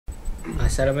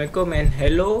Assalamualaikum and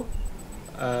hello.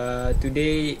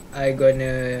 Today I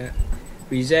gonna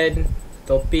present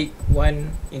topic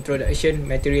 1, introduction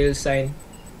material science.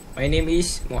 My name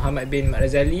is Muhammad bin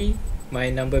Razali.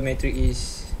 My number metric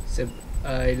is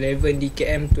 11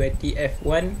 DKM 20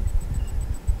 F1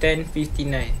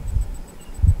 1059.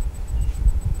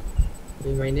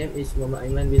 My name is Muhammad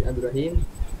Aiman bin Rahim.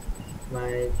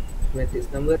 My matrix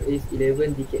number is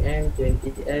 11 DKM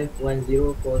 20F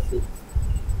 1046.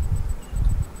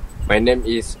 My name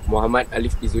is Muhammad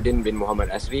Alif Izzudin bin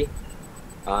Mohammad Asri.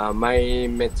 My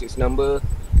matrix number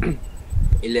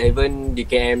 11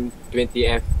 DKM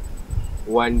 20F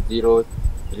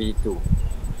 1032.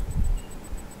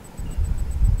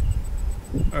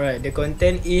 Alright, the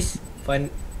content is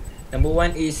number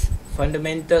 1 is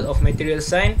fundamental of material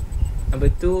science.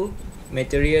 Number 2,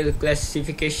 material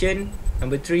classification.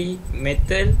 Number 3,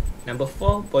 metal. Number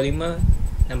 4, polymer.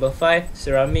 Number 5,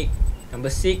 ceramic.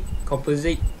 Number 6,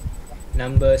 composite.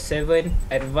 Number 7,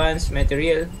 advanced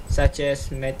material such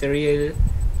as material,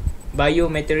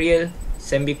 biomaterial,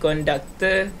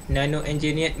 semiconductor,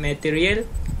 nano-engineered material,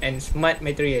 and smart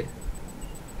material.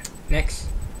 Next,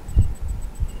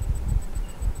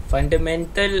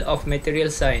 fundamental of material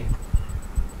science.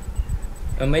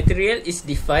 A material is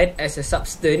defined as a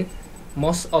substance,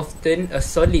 most often a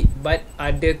solid, but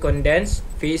other condensed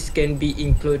phase can be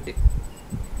included,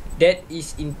 that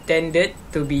is intended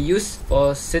to be used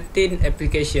for certain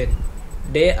application.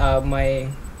 There are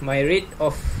myriad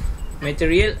of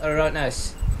material around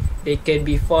us. They can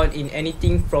be found in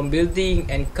anything from building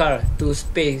and car to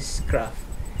spacecraft.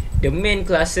 The main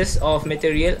classes of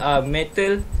material are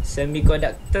metal,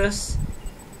 semiconductors,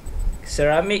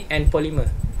 ceramic, and polymer.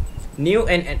 New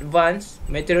and advanced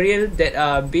material that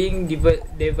are being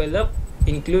developed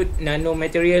include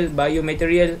nanomaterial,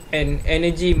 biomaterial, and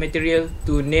energy material,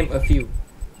 to name a few.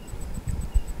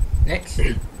 Next,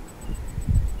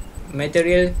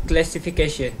 material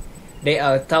classification. There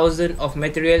are thousands of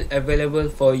material available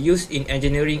for use in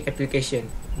engineering application.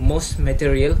 Most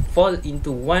material fall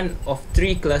into one of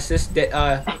three classes that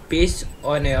are based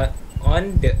on the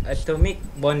atomic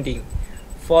bonding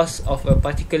force of a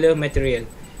particular material.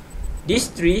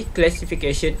 These three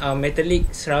classifications are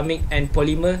metallic, ceramic, and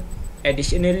polymer.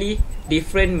 Additionally,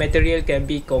 different material can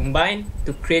be combined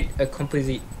to create a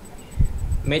composite.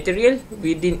 Material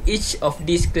within each of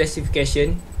these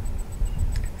classifications,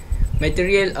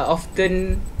 material are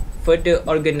often further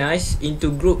organized into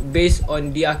groups based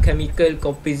on their chemical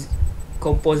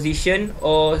composition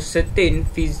or certain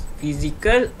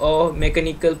physical or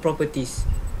mechanical properties.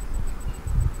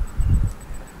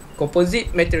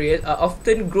 Composite material are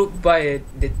often grouped by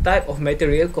the type of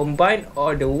material combined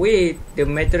or the way the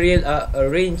material are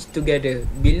arranged together.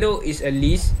 Below is a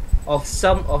list of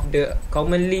some of the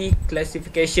commonly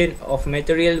classification of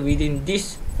material within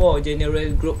these four general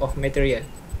group of material.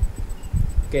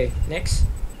 Okay, next.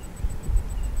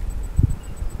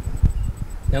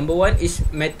 Number 1 is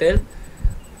metal.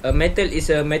 A metal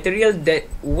is a material that,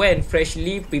 when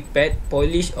freshly prepared,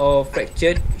 polished, or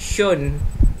fractured, shown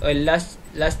a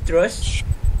lustrous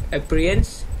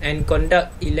appearance and conduct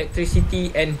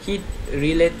electricity and heat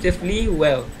relatively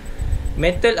well.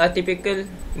 Metal are typical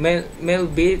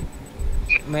malleable.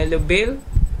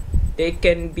 They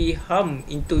can be harmed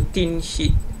into thin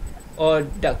sheet or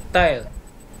ductile,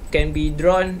 can be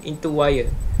drawn into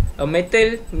wire. A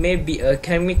metal may be a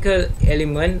chemical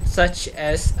element such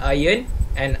as iron,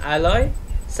 an alloy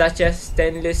such as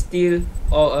stainless steel,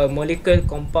 or a molecular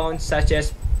compound such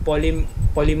as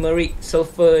polymeric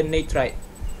sulfur nitride.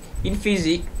 In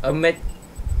physics, a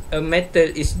metal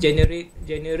is generally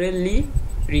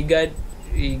regarded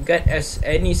as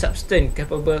any substance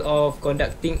capable of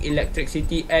conducting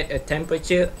electricity at a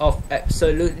temperature of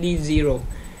absolutely zero.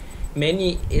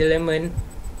 Many elements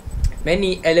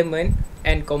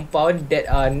and compounds that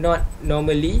are not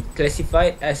normally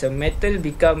classified as a metal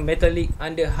become metallic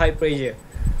under high pressure.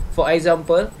 For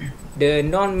example, the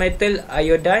non-metal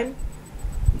iodine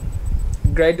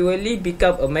gradually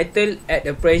become a metal at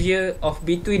a pressure of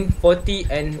between 40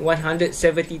 and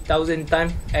 170,000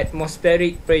 times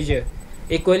atmospheric pressure.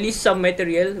 Equally, some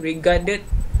material regarded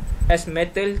as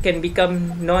metal can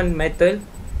become non-metal.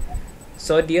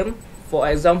 Sodium, for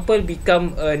example,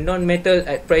 become a non-metal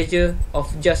at pressure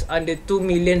of just under 2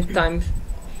 million times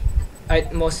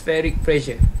atmospheric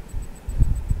pressure.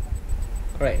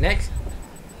 Alright, next.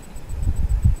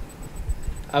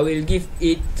 I will give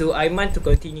it to Aiman to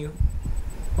continue.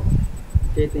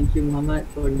 Okay, thank you Muhammad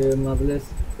for the marvelous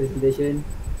presentation.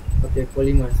 Okay,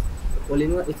 polymers. A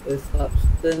polymer is a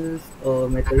substance or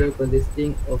material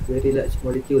consisting of very large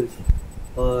molecules.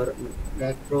 or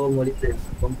macromolecules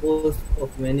composed of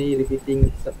many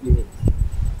repeating subunits.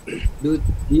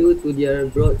 Due to their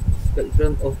broad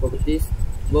spectrum of properties,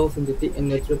 both synthetic and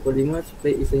natural polymers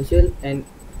play essential and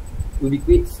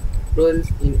ubiquitous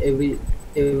roles in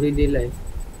everyday life.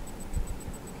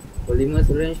 Polymers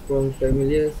range from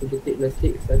familiar synthetic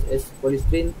plastics such as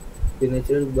polystyrene to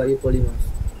natural biopolymers,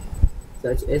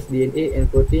 such as DNA and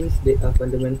proteins that are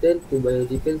fundamental to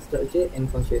biological structure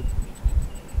and function.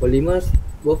 Polymers,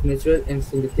 both natural and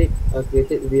synthetic, are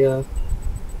created via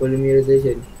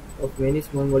polymerization of many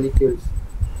small molecules,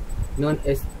 known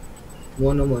as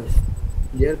monomers.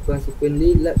 They are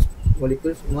consequently large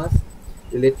molecules mass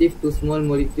relative to small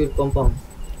molecule compounds,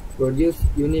 produce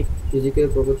unique physical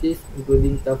properties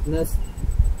including toughness,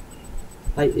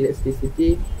 high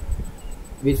elasticity,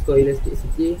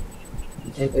 viscoelasticity,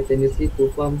 and a tendency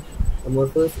to form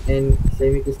amorphous and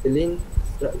semi-crystalline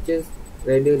structures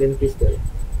rather than crystal.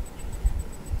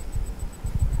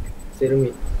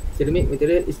 Ceramic. Ceramic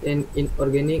material is an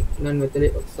inorganic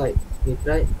non-metallic oxide,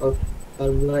 nitride, or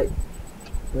carbide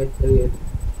material,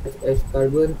 such as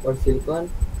carbon or silicon,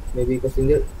 may be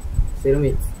considered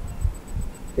ceramics.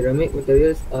 Ceramic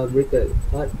materials are brittle,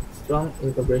 hard, strong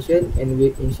in compression, and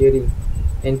weak in shearing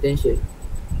and tension.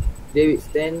 They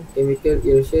withstand chemical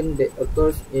erosion that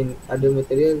occurs in other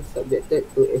materials subjected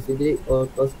to acidic or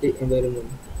caustic environment.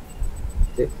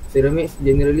 Ceramics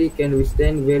generally can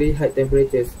withstand very high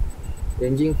temperatures,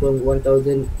 ranging from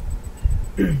 1000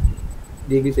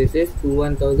 degrees Celsius to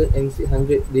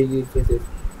 1600 degrees Celsius,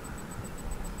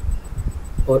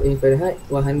 or in Fahrenheit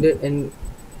 1800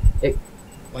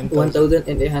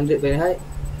 Fahrenheit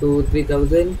to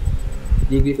 3000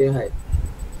 degrees Fahrenheit.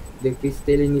 The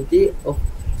crystallinity of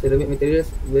ceramic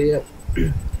materials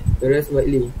varies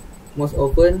widely. Most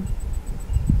often,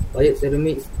 fired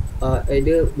ceramics are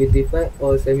either vitrified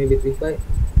or semi-vitrified,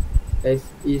 as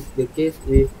is the case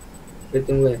with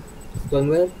earthenware,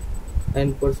 stoneware,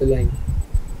 and porcelain.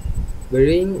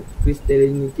 Varying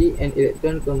crystallinity and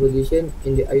electron composition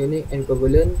in the ionic and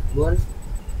covalent bonds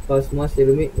cause most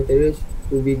ceramic materials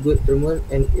to be good thermal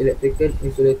and electrical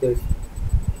insulators.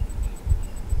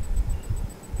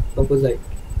 Composite.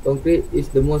 Concrete is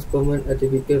the most common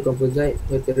artificial composite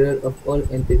material of all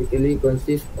and typically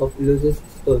consists of loose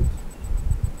stones.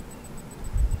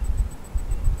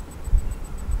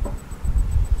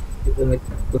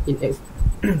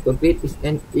 Concrete is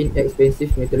an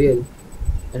inexpensive material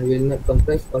and will not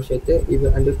compress or shatter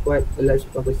even under quite a large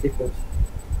compressive force.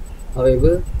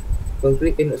 However,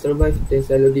 concrete cannot survive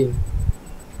tensile loading.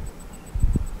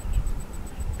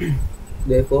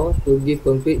 Therefore, to give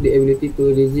concrete the ability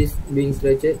to resist being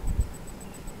stretched,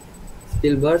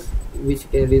 steel bars, which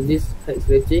can resist height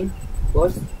stretching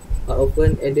force, are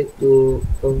often added to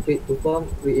concrete to form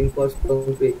reinforced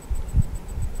concrete.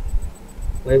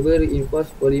 Fiber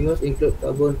reinforced polymers include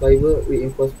carbon fiber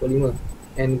reinforced polymer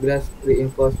and glass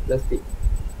reinforced plastic.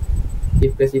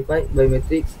 If classified by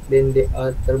matrix, then they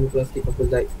are thermoplastic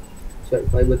composite, short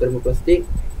fiber thermoplastic,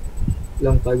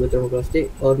 long fiber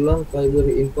thermoplastic, or long fiber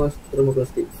reinforced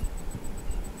thermoplastics.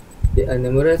 There are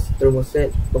numerous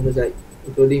thermoset composites,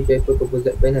 including paper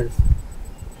composite panels.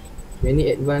 Many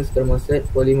advanced thermoset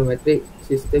polymer matrix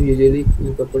systems usually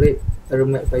incorporate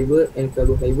aramide fiber and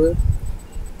carbon fiber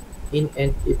in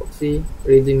an epoxy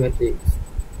resin matrix.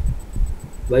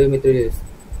 Biomaterials.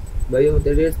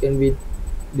 Biomaterials can be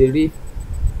derived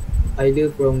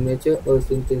either from nature or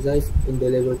synthesized in the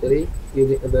laboratory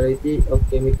using a variety of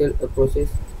chemical approaches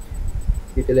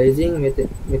utilizing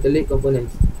metallic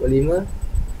components, polymer,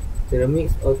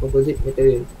 ceramics, or composite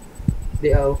materials.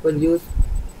 They are often used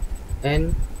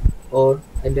and or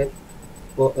adapted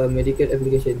for a medical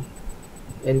application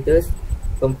and thus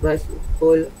comprise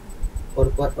whole or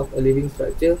part of a living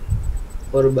structure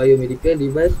or biomedical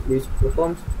device which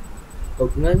performs,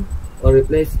 augment, or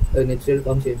replace a natural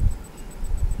function.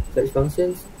 Such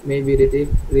functions may be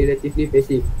relatively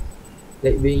passive,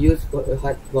 like being used for a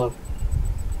heart valve,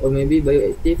 or may be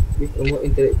bioactive with a more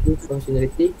interactive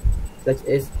functionality, such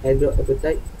as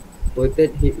hydroapatite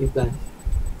coated hip implants.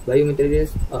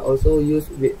 Biomaterials are also used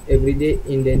every day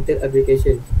in dental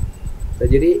applications,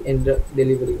 surgery, and drug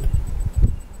delivery.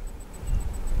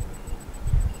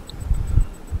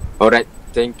 Alright,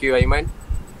 thank you, Aiman.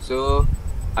 So,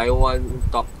 I want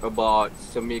to talk about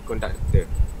semiconductor.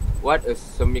 What is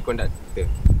semiconductor?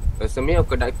 A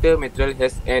semiconductor material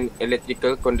has an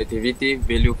electrical conductivity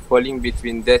value falling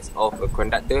between that of a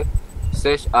conductor,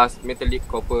 such as metallic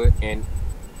copper, and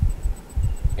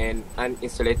an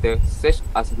insulator, such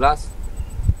as glass.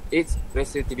 Its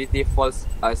resistivity falls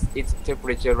as its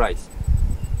temperature rises.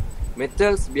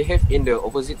 Metals behave in the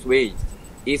opposite way.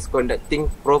 its conducting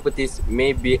properties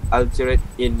may be altered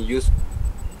in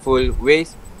useful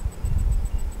ways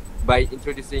by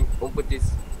introducing umpathic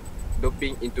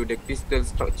doping into the crystal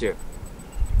structure.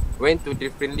 When two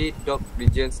differently doped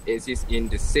regions exist in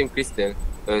the same crystal,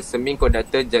 a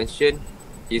semiconductor junction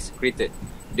is created.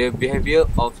 The behavior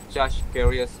of charge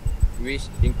carriers, which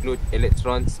include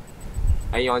electrons,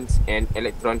 ions, and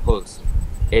electron holes,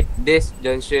 at this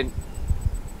junction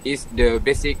is the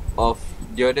basic of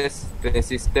diodes,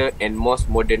 transistor, and most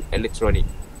modern electronics.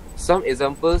 Some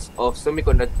examples of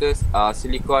semiconductors are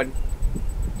silicon,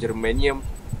 germanium,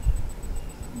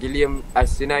 gallium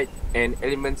arsenide, and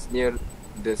elements near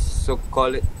the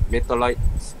so-called metalloid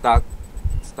stackies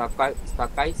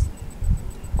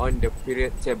on the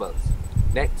period tables.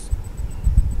 Next,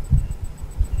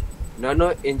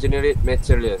 nano-engineered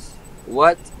materials.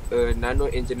 What are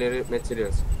nano-engineered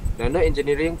materials?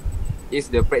 Nano-engineering is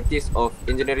the practice of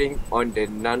engineering on the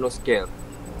nanoscale.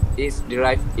 It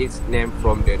derives its name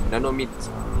from the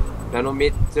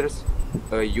nanometers,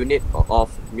 a unit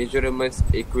of measurements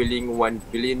equaling 1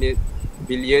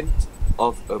 billionth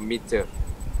of a meter.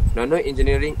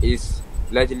 Nanoengineering is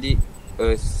largely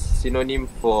a synonym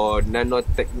for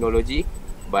nanotechnology,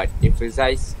 but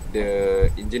emphasizes the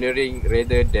engineering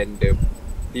rather than the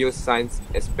pure science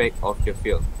aspect of the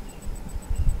field.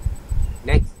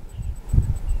 Next,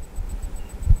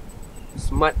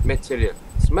 smart material.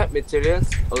 Smart materials,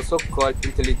 also called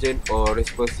intelligent or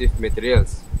responsive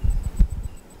materials,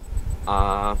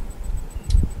 are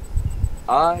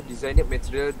designed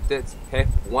materials that have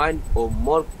one or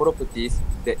more properties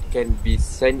that can be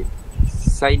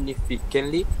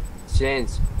significantly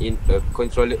changed in a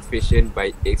controlled fashion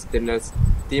by external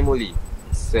stimuli,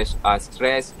 such as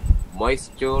stress,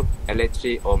 moisture,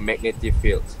 electric or magnetic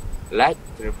fields, like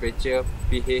temperature,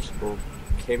 pH, or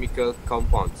chemical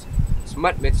compounds.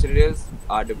 Smart materials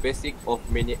are the basic of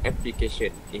many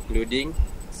applications, including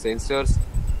sensors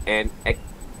and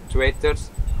actuators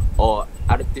or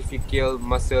artificial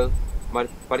muscle,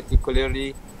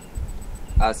 particularly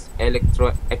as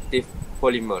electroactive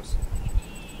polymers.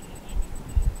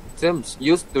 Terms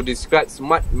used to describe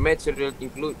smart materials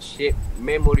include shape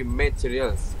memory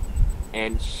materials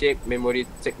and shape memory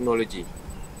technology.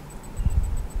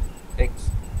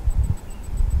 Thanks.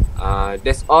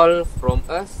 That's all from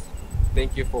us.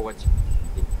 Thank you for watching.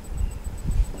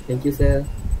 Thank you, sir.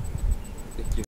 Thank you.